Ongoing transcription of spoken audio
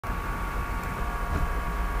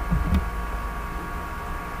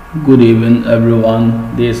Good evening,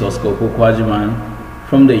 everyone. This is Oscar Kwajiman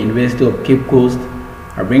from the University of Cape Coast.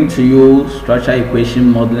 I bring to you structural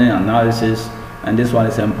equation modeling analysis, and this one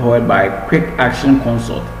is empowered by Quick Action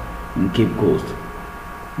Consult in Cape Coast.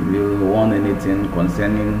 If you want anything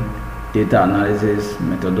concerning data analysis,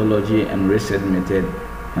 methodology, and research method,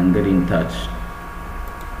 you can get in touch.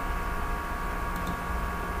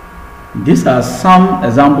 These are some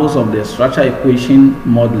examples of the structural equation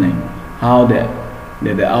modeling, how the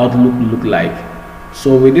outlook look like.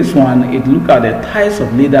 So with this one, it look at the types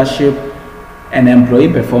of leadership and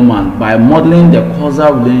employee performance by modeling the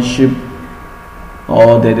causal relationship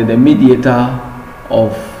or the mediator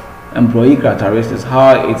of employee characteristics,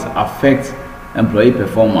 how it affects employee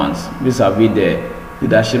performance vis-a-vis the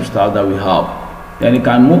leadership style that we have. Then you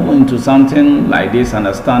can move into something like this,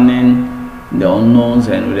 understanding the unknowns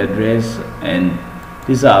and the address, and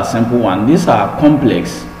these are simple ones. These are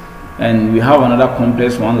complex, and we have another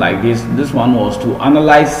complex one like this. This one was to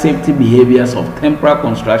analyze safety behaviors of temporary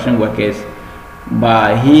construction workers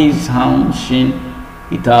by Hayes, Ham, Shin,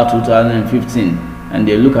 et al. 2015, and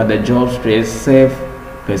they look at the job stress, self,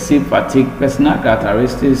 perceived fatigue, personal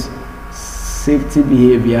characteristics, safety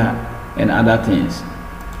behavior, and other things.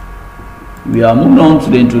 We are moving on to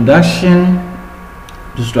the introduction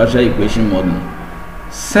to structural equation modeling.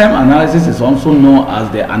 SEM analysis is also known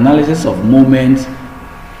as the analysis of moments,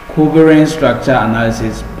 covariance structure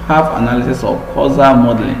analysis, path analysis, or causal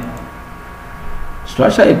modeling.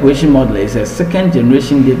 Structural equation modeling is a second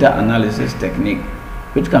generation data analysis technique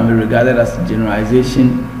which can be regarded as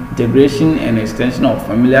generalization, integration, and extension of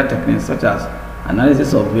familiar techniques such as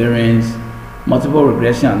analysis of variance, multiple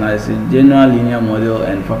regression analysis, general linear model,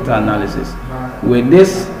 and factor analysis. With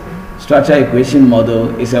this structural equation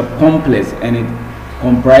model is a complex, and it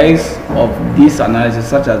comprises of these analyses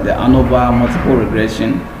such as the ANOVA, multiple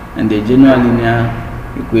regression, and the general linear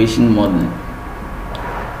equation modeling.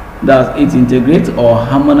 Thus, it integrates or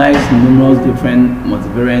harmonizes numerous different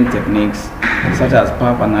multivariate techniques such as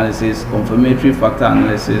path analysis, confirmatory factor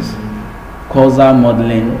analysis, causal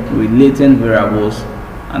modeling with latent variables,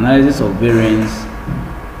 analysis of variance,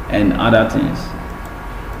 and other things.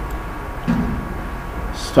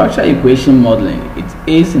 Structural equation modeling, it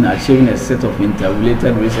aids in achieving a set of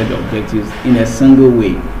interrelated research objectives in a single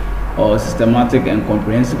way, or systematic and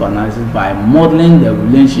comprehensive analysis by modeling the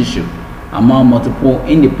relationship among multiple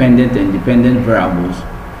independent and dependent variables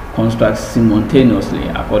constructed simultaneously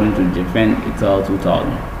according to Jeffen et al.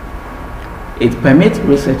 2000. It permits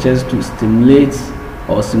researchers to stimulate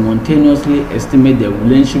or simultaneously estimate the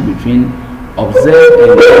relationship between observed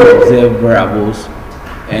and unobserved variables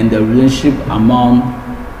and the relationship among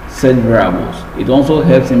said variables. It also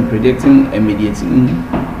helps in predicting a mediating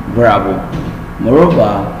variable.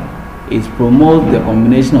 Moreover, it promotes the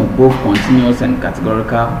combination of both continuous and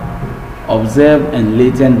categorical, observed and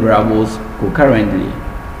latent variables concurrently.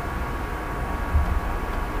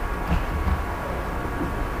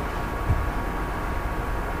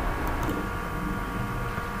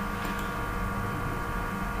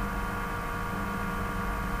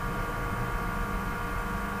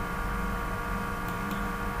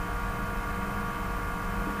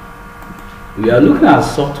 We are looking at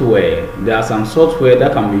software. There are some software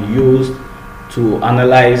that can be used to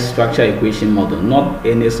analyze structural equation model. Not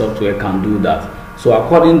any software can do that. So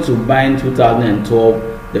according to Bain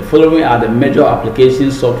 2012, the following are the major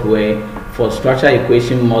application software for structural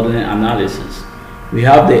equation modeling analysis. We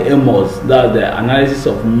have the AMOS, that's the analysis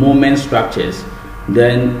of moment structures.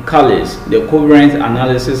 Then CALIS, the covariance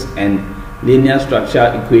analysis and linear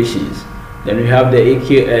structure equations. Then we have the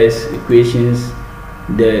AQS equations,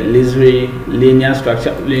 the Lisry linear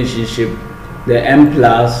structure relationship, the M+,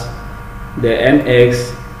 the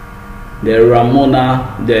MX, the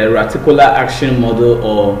Ramona, the reticular action model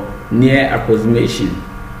or near approximation.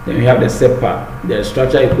 Then we have the SEPA, the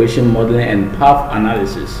structural equation modeling and path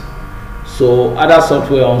analysis. So other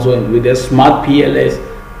software also with the smart PLS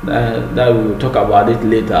that we will talk about it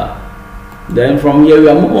later. Then from here we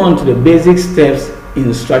are moving on to the basic steps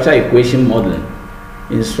in structural equation modeling.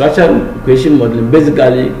 In structural equation modeling,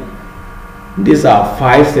 basically, these are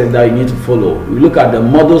 5 steps that you need to follow. We look at the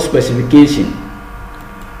model specification.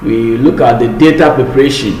 We look at the data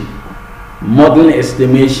preparation, modeling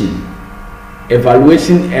estimation,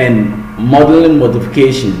 evaluation, and modeling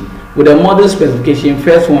modification. With the model specification,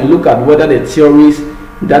 first one, look at whether the theories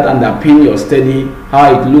that underpin your study,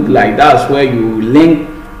 how it look like. That's where you link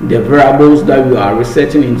the variables that you are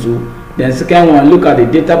researching into. Then second one, look at the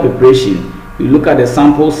data preparation. You look at the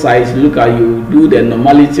sample size, you do the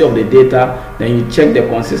normality of the data, then you check the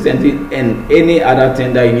consistency and any other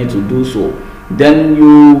thing that you need to do so. Then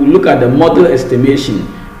you look at the model estimation.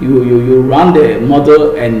 you run the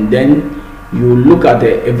model, and then you look at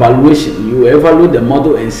the evaluation. You evaluate the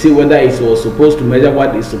model and see whether it was supposed to measure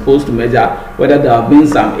what it's supposed to measure, whether there have been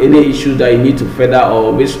any issues that you need to further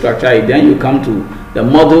or restructure it. Then you come to the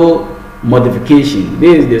model modification.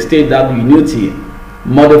 This is the stage that you need to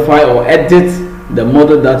modify or edit the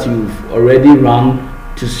model that you've already run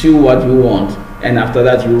to see what you want, and after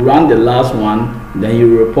that you run the last one, then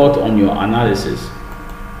you report on your analysis.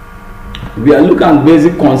 We are looking at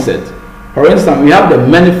basic concepts. For instance, we have the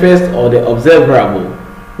manifest or the observed variable.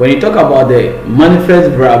 When you talk about the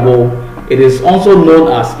manifest variable, it is also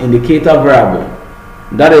known as indicator variable.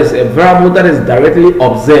 That is a variable that is directly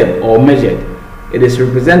observed or measured. It is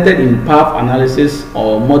represented in path analysis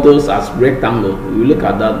or models as rectangle. We will look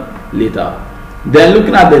at that later. Then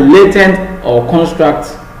looking at the latent or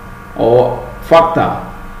construct or factor.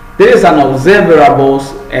 There is an observed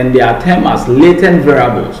variables, and they are termed as latent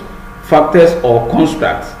variables, factors or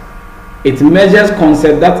constructs. It measures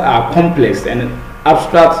concepts that are complex and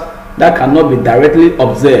abstract that cannot be directly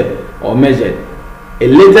observed or measured. A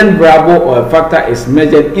latent variable or a factor is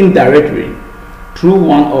measured indirectly through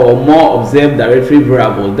one or more observed directory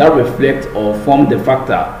variables that reflect or form the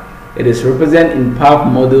factor. It is represented in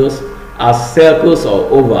path models as circles or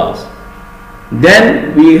ovals.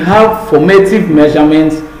 Then we have formative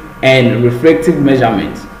measurements and reflective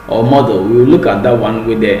measurements or model. We will look at that one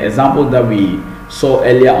with the examples that we saw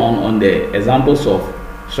earlier on the examples of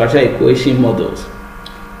structural equation models.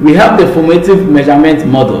 We have the formative measurement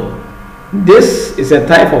model. This is a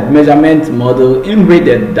type of measurement model in which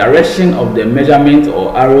the direction of the measurement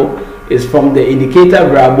or arrow is from the indicator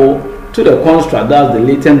variable to the construct, that's the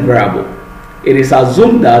latent variable. It is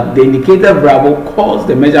assumed that the indicator variable caused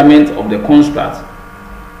the measurement of the construct.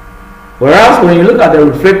 Whereas when you look at the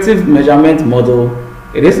reflective measurement model,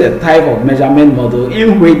 it is a type of measurement model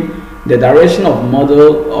in which the direction of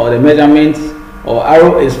model or the measurement or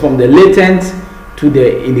arrow is from the latent to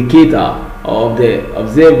the indicator of the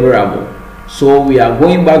observed variable. So we are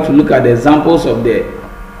going back to look at the examples of the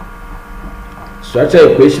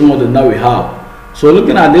structural equation model that we have. So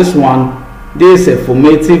looking at this one, this is a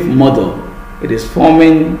formative model. It is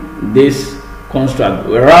forming this construct,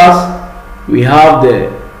 whereas we have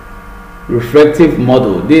the reflective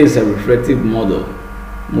model. This is a reflective model,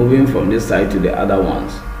 moving from this side to the other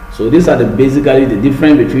ones. So these are basically the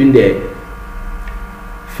difference between the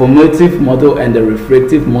formative model and the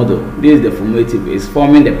reflective model. This is the formative, is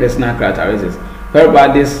forming the personal characteristics,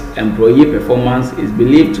 whereby this employee performance is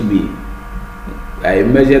believed to be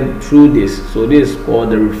measured through this. So this is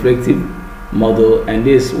called the reflective model, and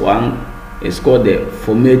this one is called the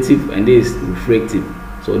formative, and this is reflective.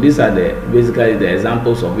 So these are basically the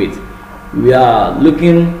examples of it. We are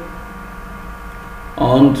looking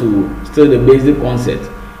on to still the basic concept.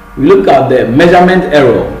 We look at the measurement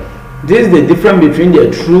error. This is the difference between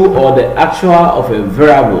the true or the actual of a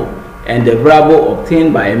variable and the variable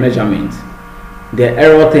obtained by a measurement. The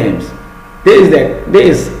error terms. There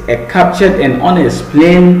is a captured and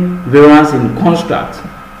unexplained variance in construct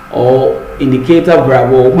or indicator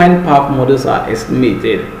variable when path models are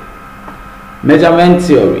estimated. Measurement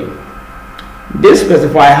theory. This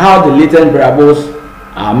specifies how the latent variables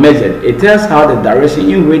are measured. It tells how the direction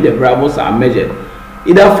in which the variables are measured,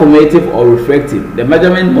 either formative or reflective. The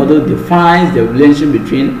measurement model defines the relationship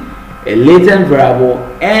between a latent variable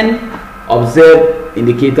and observed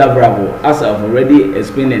indicator variable, as I've already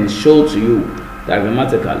explained and showed to you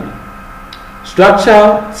diagrammatically.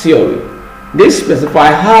 Structural theory. This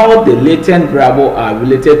specifies how the latent variables are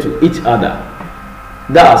related to each other.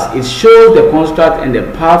 Thus, it shows the construct and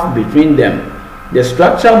the path between them. The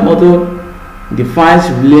structural model defines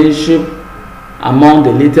relationship among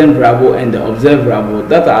the latent variable and the observed variable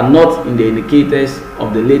that are not in the indicators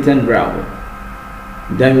of the latent variable.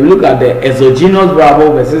 Then we look at the exogenous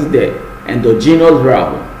variable versus the endogenous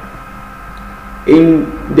variable.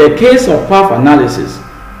 In the case of path analysis,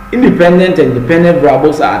 independent and dependent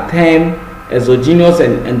variables are termed exogenous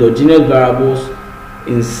and endogenous variables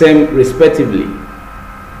in SEM respectively.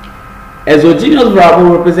 Exogenous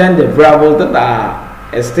variables represent the variables that are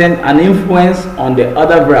extend an influence on the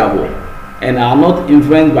other variable and are not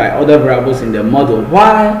influenced by other variables in the model,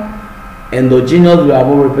 while endogenous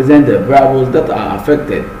variables represent the variables that are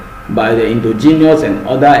affected by the endogenous and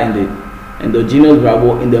other endogenous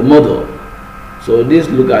variable in the model. So this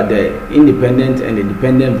look at the independent and the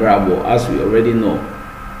dependent variable, as we already know.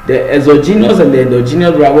 The exogenous and the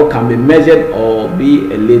endogenous variable can be measured or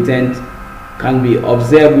be a latent, can be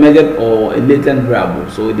observed, measured, or a latent variable.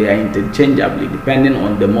 So they are interchangeably depending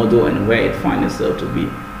on the model and where it finds itself to be.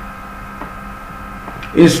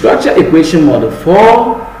 In structure equation model,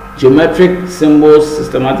 4 geometric symbols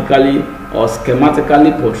systematically or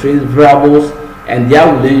schematically portrays variables and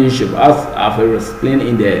their relationship, as I've explained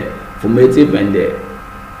in the formative and the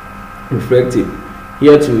reflective.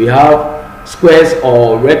 Here too we have squares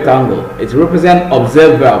or rectangle. It represents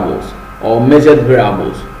observed variables or measured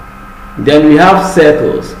variables. Then we have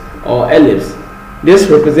circles or ellipse. This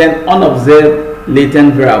represents unobserved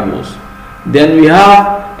latent variables. Then we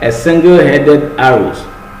have a single-headed arrows.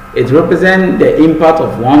 It represents the impact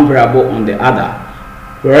of one variable on the other,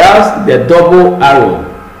 whereas the double arrow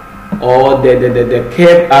or the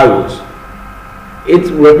curved arrows,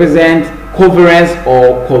 it represents covariance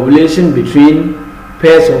or correlation between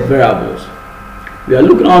pairs of variables. We are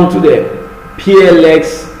looking on to the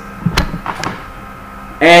PLX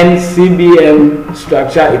and CBM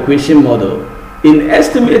structure equation model. In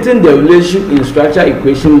estimating the relationship in structure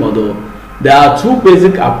equation model, there are two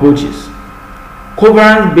basic approaches: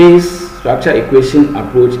 covariance-based structure equation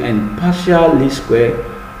approach and partial least square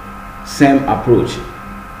SEM approach.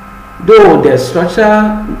 Though the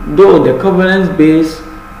covariance-based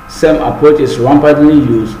SEM approach is rampantly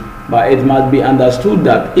used, but it must be understood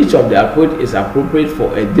that each of the approach is appropriate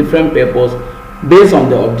for a different purpose based on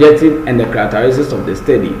the objective and the characteristics of the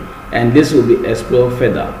study, and this will be explored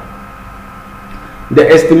further. The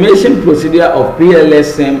estimation procedure of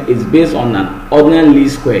PLS SEM is based on an ordinary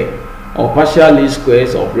least square or partial least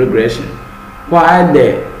squares of regression, while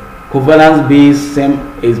the covariance-based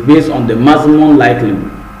SEM is based on the maximum likelihood.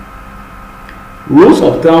 Rules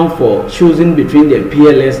of thumb for choosing between the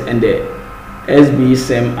PLS and the SB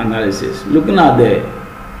SEM analysis. Looking at the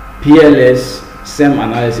PLS SEM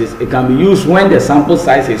analysis, it can be used when the sample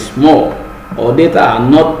size is small or data are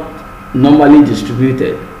not normally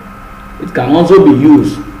distributed. It can also be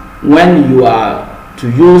used when you are to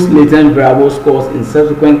use latent variable scores in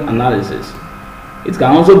subsequent analysis. It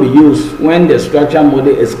can also be used when the structure model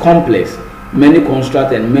is complex, many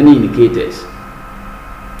constructs and many indicators.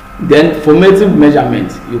 Then formative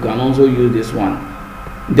measurement, you can also use this one.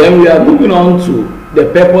 Then we are moving on to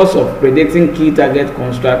the purpose of predicting key target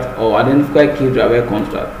construct or identify key driver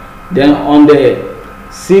construct. Then on the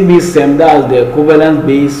CB SEM, that's the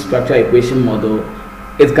covalence-based structure equation model,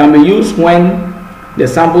 it can be used when the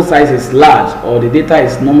sample size is large or the data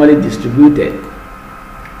is normally distributed.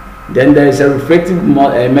 Then there is a reflective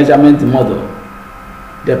measurement model.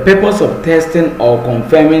 The purpose of testing or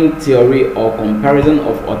confirming theory or comparison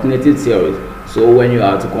of alternative theories. So when you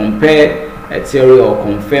are to compare a theory or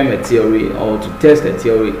confirm a theory or to test a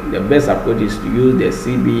theory, the best approach is to use the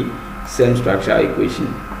CB SEM structure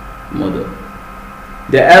equation model.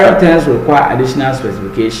 The error terms require additional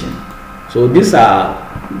specification. So these are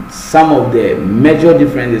some of the major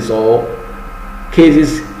differences or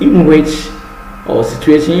cases in which or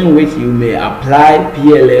situation in which you may apply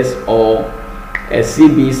PLS or a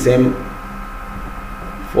CB SEM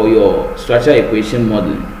for your structure equation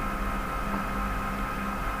modeling.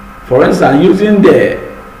 For instance, using the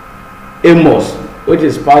AMOS, which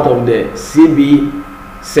is part of the CB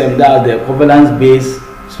SEM, that's the covalence-based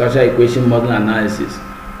structure equation model analysis,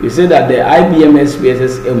 we say that the IBM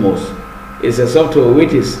SPSS AMOS is a software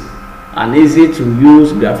which is an easy to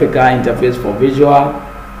use graphical interface for visual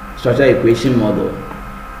structure equation model.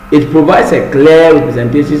 It provides a clear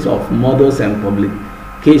representation of models and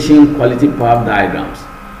publication quality path diagrams.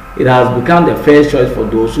 It has become the first choice for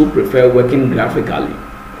those who prefer working graphically,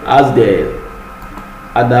 as the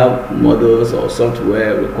other models or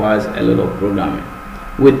software requires a lot of programming.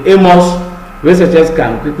 With AMOS, researchers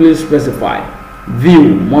can quickly specify,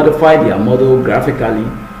 view, modify their model graphically,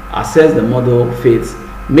 assess the model fits,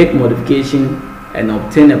 make modification, and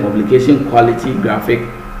obtain a publication quality graphic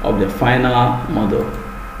of the final model.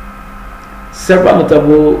 Several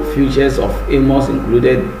notable features of AMOS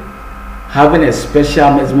included having a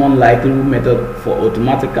special maximum likelihood method for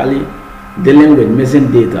automatically dealing with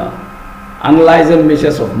missing data, analyzing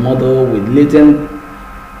measures of model with latent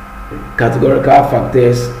categorical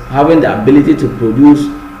factors, having the ability to produce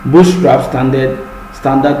bootstrap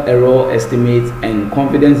standard error estimates and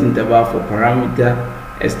confidence interval for parameter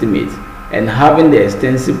estimates, and having the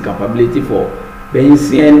extensive capability for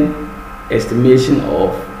Bayesian estimation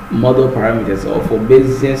of model parameters or for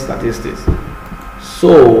Bayesian statistics.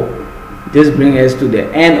 So this brings us to the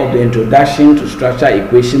end of the introduction to structure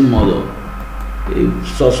equation model.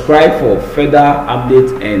 Subscribe for further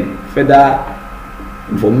updates and further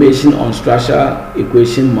information on structure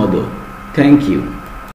equation model. Thank you.